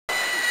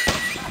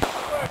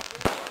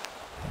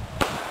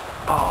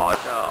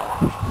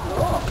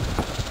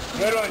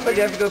But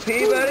you have to go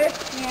pee, buddy?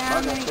 Yeah,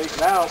 I'm gonna take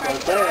it out,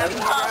 but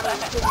then.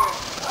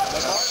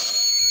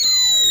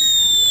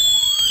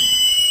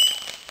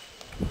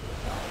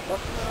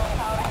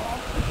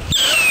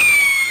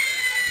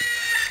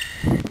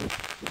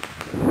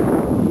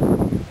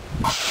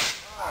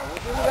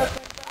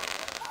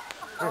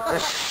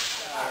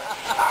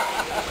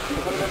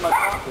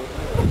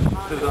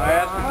 I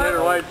asked the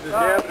dinner lights to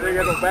Jeff, they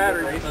got no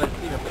batteries.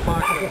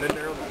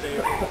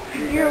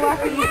 You're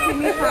lucky you see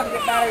me trying to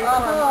get batteries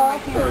for my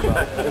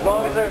camera. As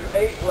long as there's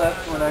 8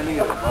 left when I need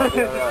them, I'll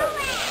be alright.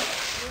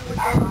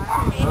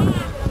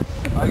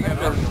 I got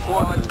them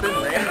before it's been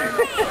raining.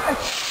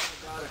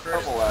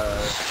 Couple I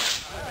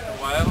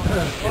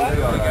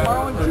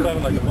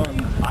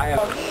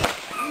have.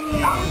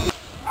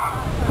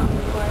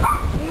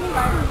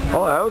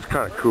 Oh, that was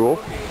kind of cool.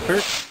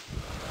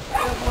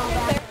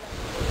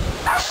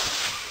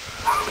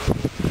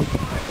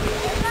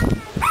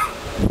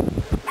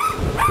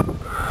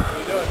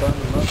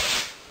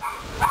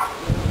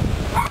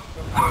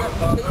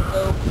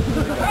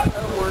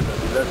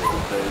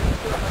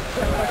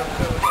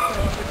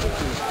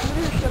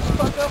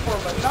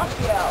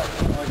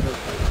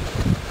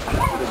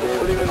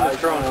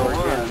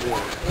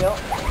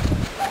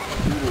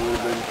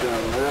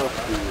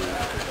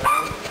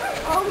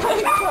 Oh my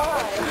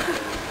God!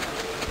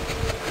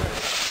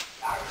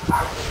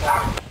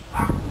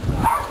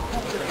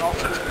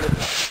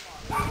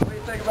 What do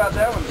you think about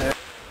that one, Dad?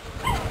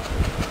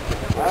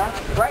 Huh?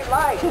 Bright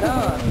light,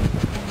 huh?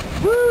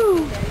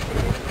 Woo!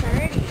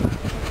 Pretty.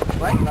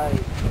 Bright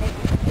light. Make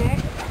you sick?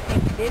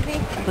 Make you dizzy?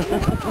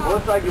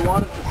 Looks like you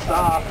want it to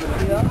stop and it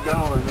keeps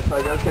going. It's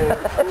like, okay,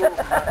 it's cool.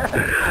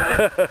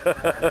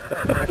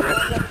 I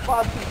got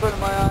spots in front of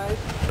my eyes.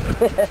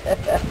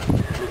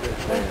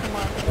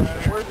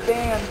 Where's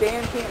Dan?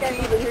 Dan can't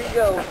see, but here you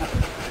go.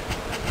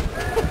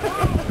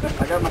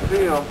 I got my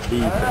feel.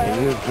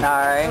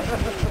 Alright.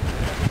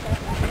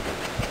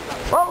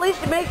 Well, at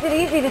least it makes it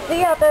easy to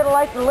see out there to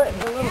light the little...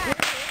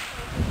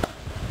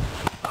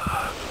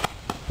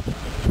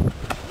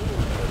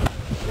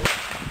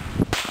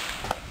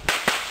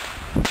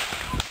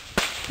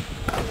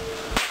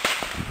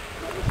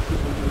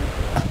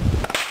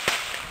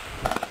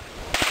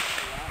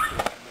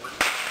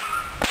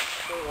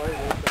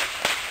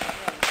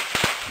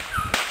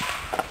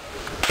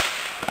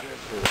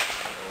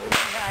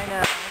 I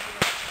know.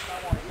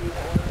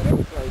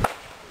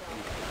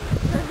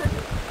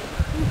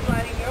 Who's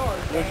lighting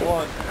yours? Which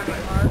one?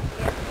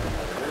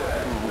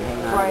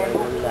 I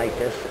really like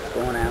this. It's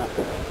going out.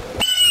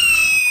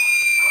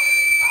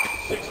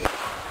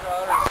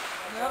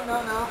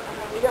 No.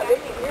 You got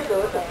baby here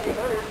though. It's a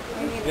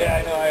 300. Yeah, I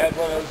know. I had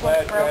one of those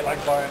last year. I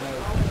like buying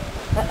those.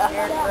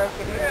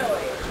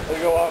 They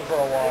go on for a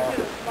while.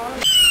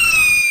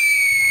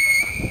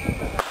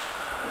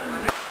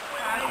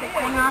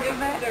 Thing off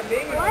of it?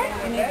 What?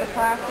 You need the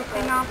plastic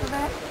thing off of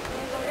it?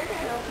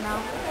 No.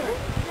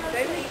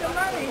 They need some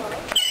money.